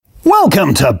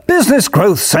Welcome to Business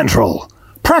Growth Central.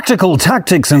 Practical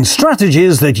tactics and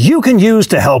strategies that you can use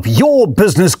to help your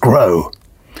business grow.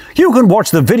 You can watch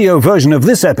the video version of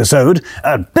this episode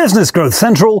at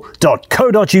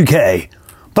businessgrowthcentral.co.uk.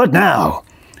 But now,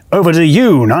 over to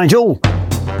you, Nigel.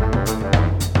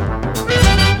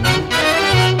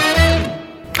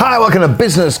 Hi, welcome to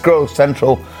Business Growth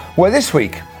Central, where this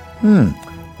week, we're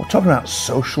talking about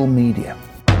social media.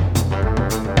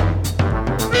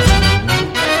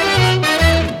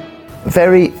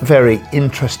 Very, very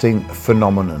interesting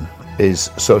phenomenon is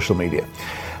social media.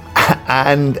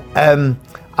 And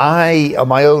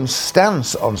my own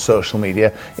stance on social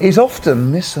media is often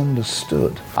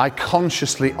misunderstood. I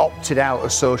consciously opted out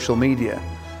of social media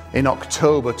in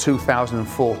October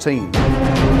 2014.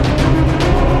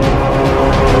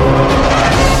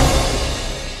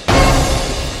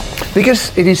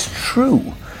 Because it is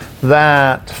true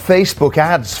that Facebook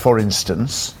ads, for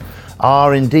instance,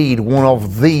 are indeed one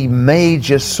of the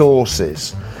major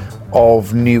sources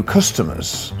of new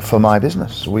customers for my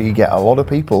business. We get a lot of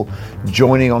people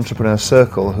joining Entrepreneur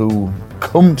Circle who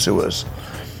come to us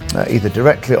either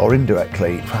directly or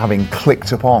indirectly for having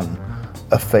clicked upon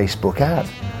a Facebook ad.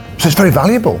 So it's very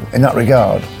valuable in that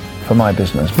regard for my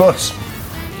business. But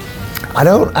I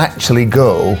don't actually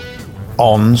go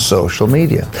on social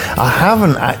media. I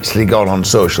haven't actually gone on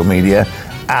social media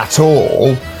at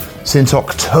all since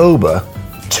October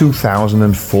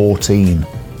 2014.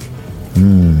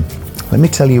 Let me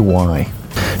tell you why.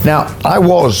 Now, I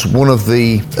was one of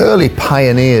the early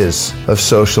pioneers of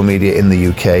social media in the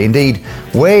UK. Indeed,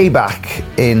 way back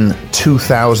in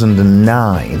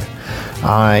 2009,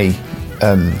 I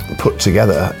put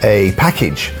together a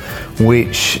package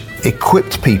which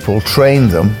equipped people, trained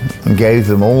them, and gave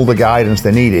them all the guidance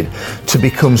they needed to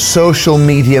become social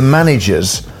media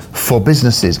managers for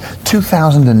businesses.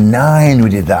 2009 we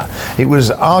did that. It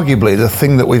was arguably the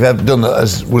thing that we've ever done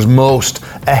that was most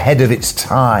ahead of its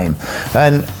time.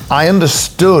 And I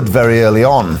understood very early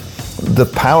on the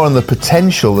power and the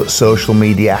potential that social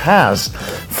media has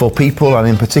for people, and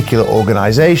in particular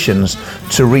organizations,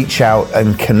 to reach out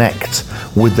and connect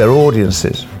with their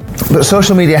audiences. But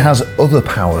social media has other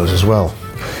powers as well.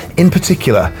 In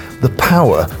particular, the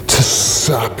power to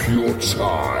sap your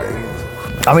time.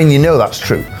 I mean, you know that's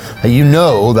true. You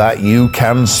know that you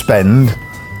can spend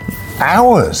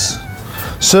hours,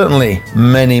 certainly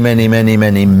many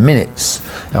minutes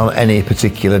on any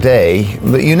particular day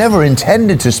that you never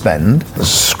intended to spend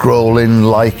scrolling,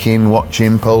 liking,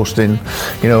 watching, posting,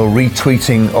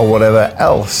 retweeting or whatever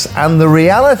else. And the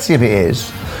reality of it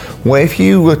is, well, if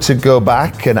you were to go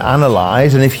back and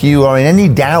analyze, and if you are in any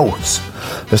doubt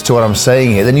as to what I'm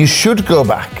saying here, then you should go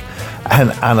back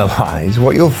and analyze.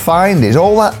 What you'll find is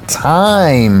all that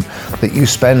time that you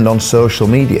spend on social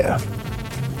media,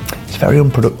 it's very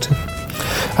unproductive.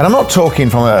 And I'm not talking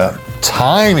from a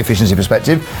time efficiency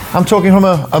perspective, I'm talking from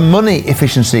a money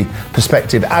efficiency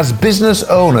perspective. As business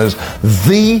owners,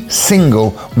 the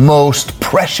single most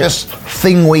precious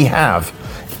thing we have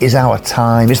is our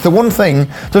time. It's the one thing,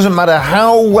 doesn't matter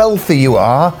how wealthy you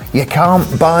are, you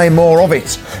can't buy more of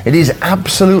it. It is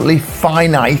absolutely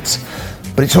finite,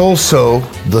 but it's also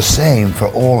the same for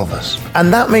all of us.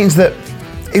 And that means that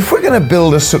if we're going to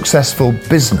build a successful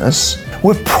business,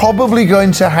 we're probably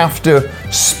going to have to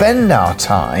spend our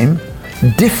time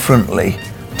differently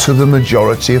to the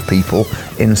majority of people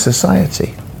in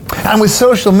society. And with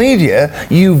social media,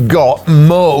 you've got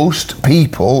most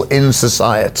people in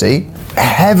society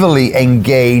heavily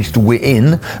engaged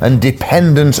within and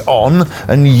dependent on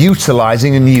and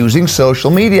utilizing and using social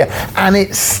media. And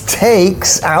it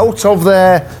takes out of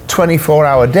their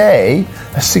 24-hour day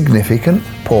a significant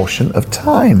portion of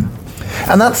time.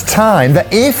 And that's time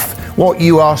that if what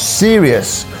you are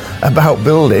serious about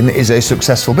building is a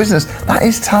successful business, that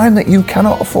is time that you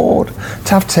cannot afford to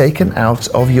have taken out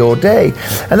of your day.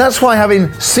 And that's why,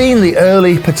 having seen the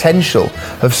early potential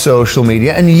of social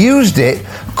media and used it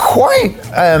quite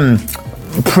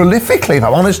prolifically, if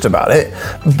I'm honest about it,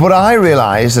 but I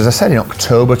realized, as I said, in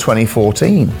October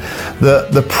 2014,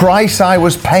 that the price I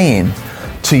was paying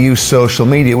to use social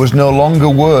media was no longer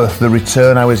worth the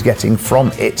return I was getting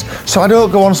from it. So I don't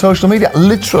go on social media.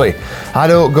 Literally, I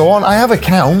don't go on. I have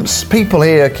accounts. People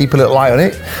here keep a little eye on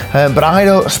it, but I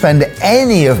don't spend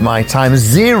any of my time,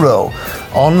 zero,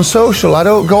 on social. I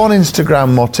don't go on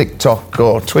Instagram or TikTok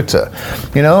or Twitter.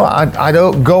 I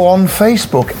don't go on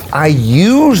Facebook. I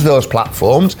use those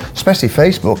platforms, especially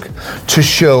Facebook, to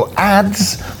show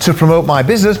ads, to promote my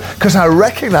business, because I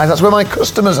recognize that's where my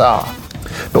customers are.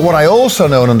 But what I also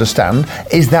know and understand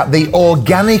is that the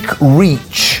organic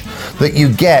reach that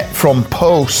you get from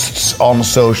posts on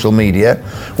social media,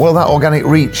 well, that organic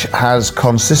reach has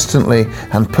consistently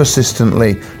and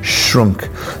persistently shrunk.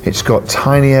 It's got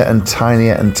tinier and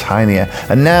tinier and tinier.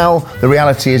 And now the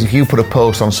reality is, if you put a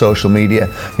post on social media,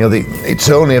 it's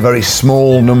only a very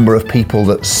small number of people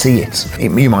that see it.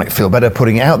 You might feel better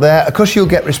putting it out there. Of course, you'll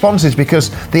get responses because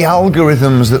the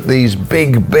algorithms that these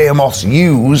big behemoths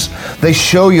use, they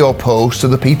show your post to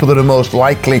the people that are most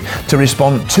likely to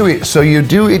respond to it. So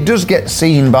it does get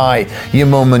seen by your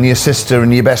mum and your sister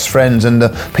and your best friends and the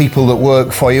people that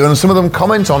work for you, and some of them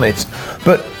comment on it.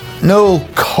 But no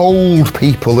cold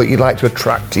people that you'd like to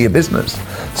attract to your business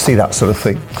see that sort of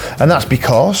thing. And that's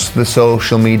because the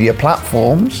social media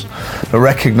platforms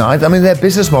recognize, their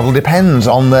business model depends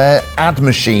on their ad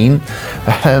machine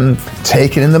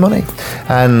taking in the money.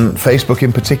 And Facebook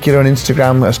in particular and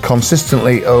Instagram has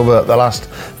consistently over the last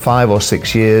 5 or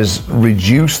 6 years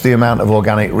reduced the amount of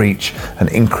organic reach and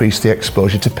increased the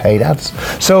exposure to paid ads.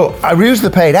 So I use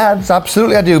the paid ads,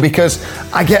 absolutely I do, because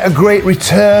I get a great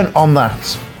return on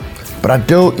that. But I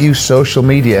don't use social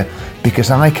media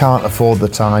because I can't afford the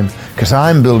time, because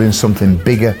I'm building something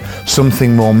bigger,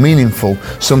 something more meaningful,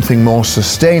 something more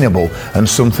sustainable, and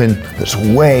something that's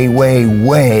way, way,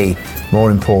 way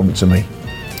more important to me.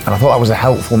 And I thought that was a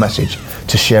helpful message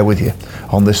to share with you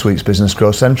on this week's Business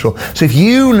Growth Central. So if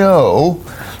you know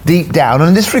deep down,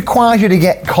 and this requires you to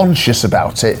get conscious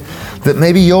about it, that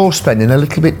maybe you're spending a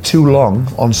little bit too long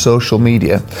on social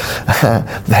media,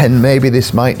 then maybe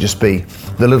this might just be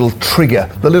the little trigger,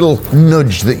 the little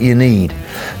nudge that you need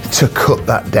to cut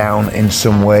that down in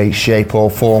some way, shape or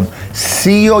form.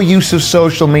 See your use of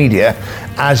social media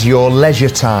as your leisure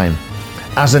time,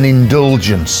 as an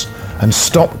indulgence, and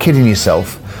stop kidding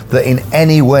yourself that in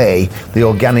any way the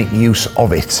organic use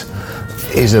of it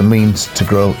is a means to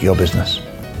grow your business,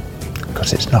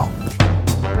 because it's not.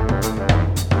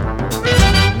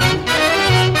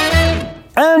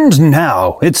 And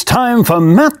now it's time for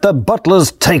Matt the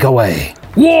Butler's takeaway.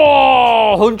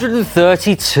 Whoa,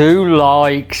 132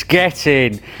 likes, get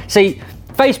in. See,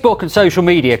 Facebook and social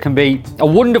media can be a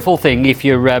wonderful thing if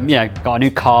you're, got a new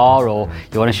car, or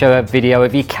you want to show a video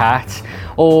of your cat,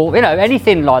 or,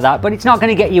 anything like that, but it's not going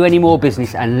to get you any more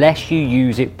business unless you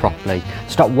use it properly.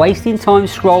 Stop wasting time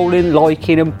scrolling,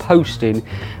 liking and posting,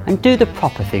 and do the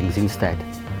proper things instead.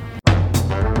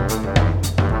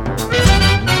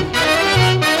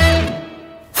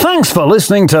 Thanks for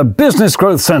listening to Business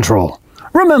Growth Central.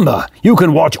 Remember, you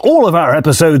can watch all of our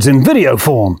episodes in video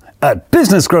form at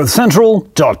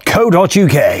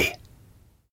businessgrowthcentral.co.uk.